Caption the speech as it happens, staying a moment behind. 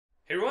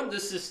Hey everyone,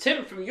 this is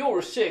Tim from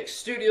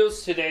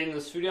YourSixStudios. Today in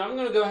this video I'm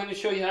going to go ahead and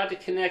show you how to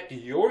connect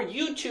your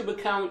YouTube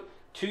account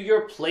to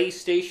your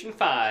PlayStation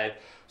 5.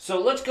 So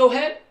let's go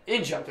ahead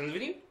and jump in the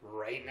video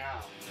right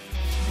now.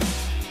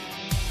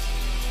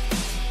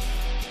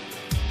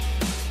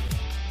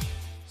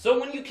 So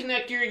when you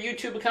connect your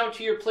YouTube account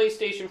to your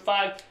PlayStation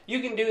 5,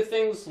 you can do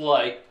things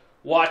like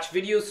watch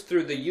videos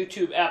through the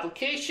YouTube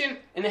application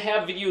and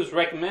have videos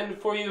recommended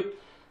for you.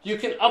 You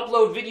can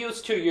upload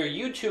videos to your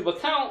YouTube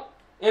account,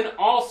 and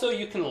also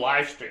you can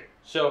live stream.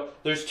 So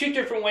there's two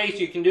different ways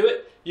you can do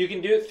it. You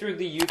can do it through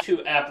the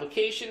YouTube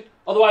application.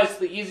 Otherwise,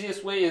 the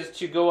easiest way is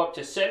to go up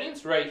to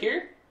settings right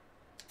here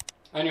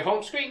on your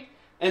home screen,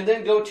 and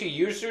then go to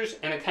users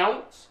and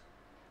accounts.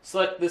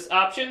 Select this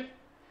option,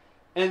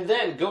 and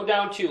then go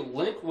down to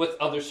link with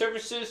other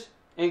services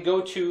and go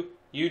to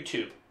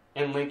YouTube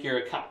and link your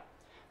account.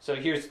 So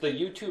here's the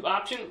YouTube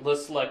option.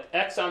 Let's select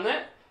X on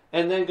that,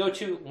 and then go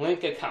to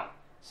link account.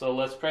 So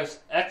let's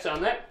press X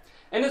on that.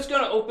 And it's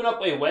going to open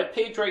up a web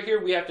page right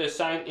here. We have to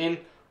sign in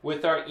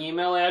with our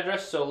email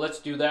address, so let's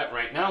do that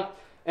right now.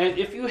 And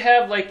if you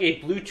have like a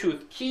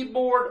Bluetooth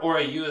keyboard or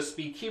a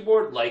USB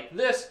keyboard like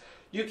this,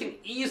 you can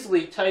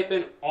easily type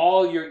in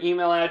all your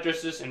email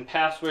addresses and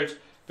passwords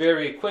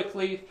very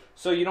quickly,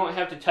 so you don't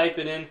have to type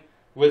it in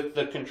with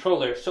the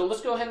controller. So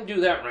let's go ahead and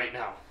do that right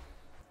now.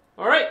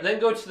 Alright,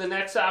 then go to the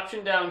next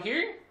option down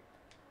here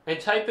and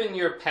type in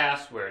your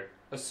password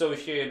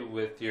associated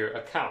with your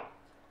account.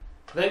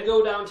 Then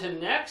go down to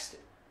next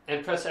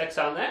and press X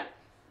on that.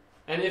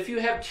 And if you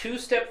have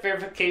two-step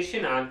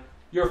verification on,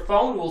 your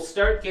phone will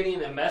start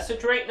getting a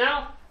message right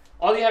now.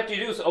 All you have to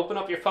do is open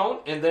up your phone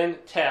and then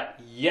tap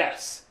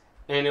yes,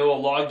 and it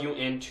will log you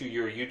into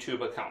your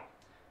YouTube account.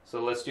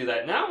 So let's do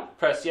that now.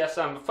 Press yes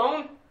on the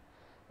phone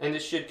and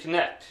it should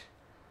connect.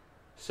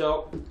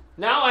 So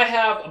now I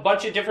have a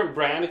bunch of different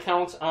brand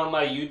accounts on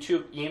my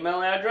YouTube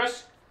email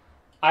address.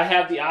 I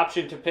have the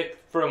option to pick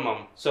from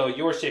them. So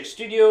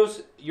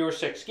YourSixStudios,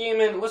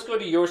 YourSixGaming. Let's go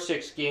to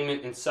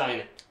YourSixGaming and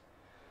sign in.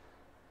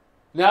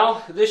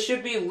 Now this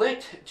should be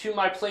linked to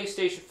my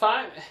PlayStation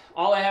 5.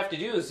 All I have to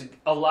do is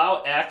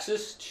allow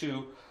access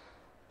to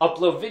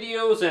upload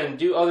videos and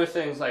do other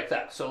things like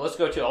that. So let's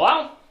go to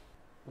allow.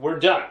 We're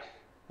done.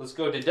 Let's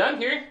go to done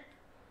here.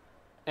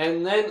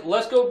 And then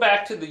let's go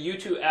back to the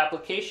YouTube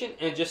application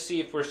and just see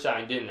if we're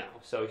signed in now.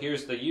 So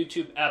here's the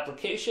YouTube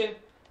application.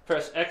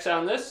 Press X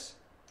on this.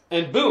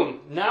 And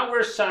boom, now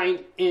we're signed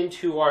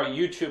into our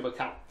YouTube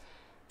account.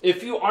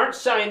 If you aren't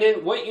signed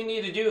in, what you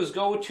need to do is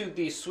go to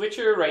the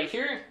switcher right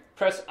here,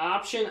 press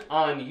option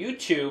on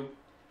YouTube,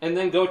 and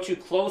then go to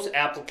close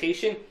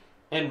application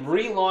and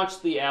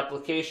relaunch the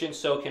application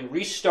so it can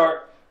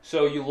restart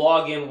so you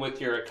log in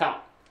with your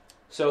account.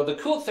 So the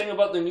cool thing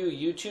about the new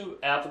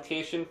YouTube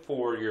application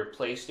for your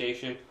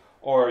PlayStation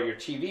or your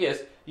TV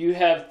is you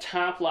have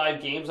top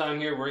live games on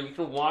here where you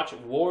can watch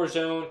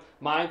Warzone,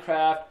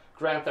 Minecraft,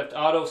 Grand Theft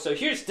Auto. So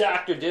here's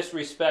Dr.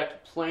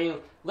 Disrespect playing.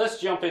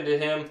 Let's jump into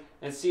him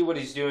and see what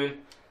he's doing.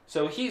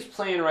 So he's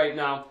playing right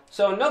now.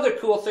 So another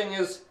cool thing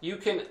is you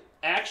can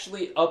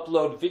actually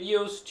upload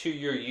videos to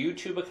your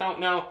YouTube account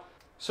now.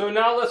 So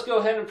now let's go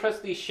ahead and press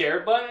the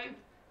share button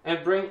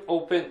and bring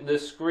open the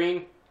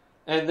screen,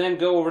 and then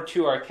go over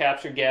to our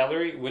capture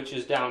gallery, which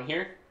is down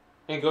here,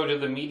 and go to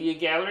the media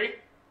gallery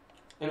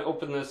and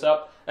open this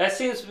up. That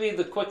seems to be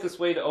the quickest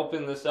way to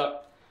open this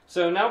up.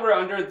 So now we're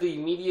under the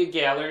media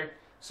gallery.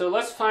 So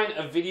let's find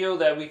a video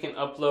that we can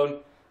upload.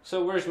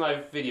 So where's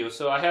my video?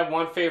 So I have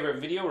one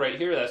favorite video right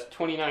here that's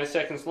 29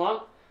 seconds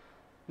long.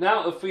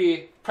 Now if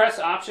we press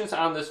options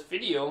on this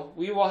video,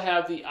 we will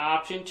have the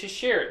option to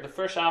share it. The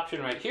first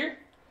option right here.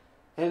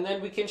 And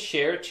then we can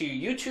share to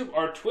YouTube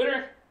or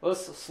Twitter.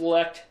 Let's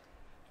select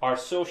our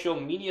social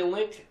media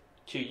link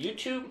to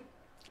YouTube.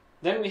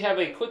 Then we have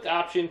a quick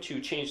option to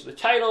change the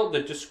title,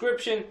 the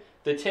description,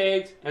 the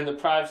tags, and the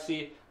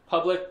privacy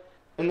public.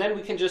 And then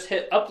we can just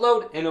hit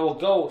upload and it will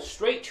go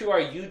straight to our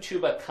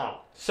YouTube account.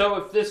 So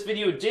if this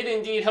video did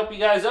indeed help you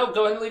guys out,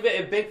 go ahead and leave it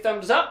a big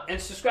thumbs up and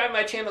subscribe to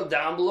my channel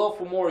down below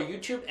for more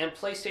YouTube and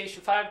PlayStation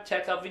 5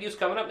 tech out videos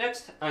coming up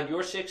next on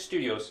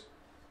YourSixStudios.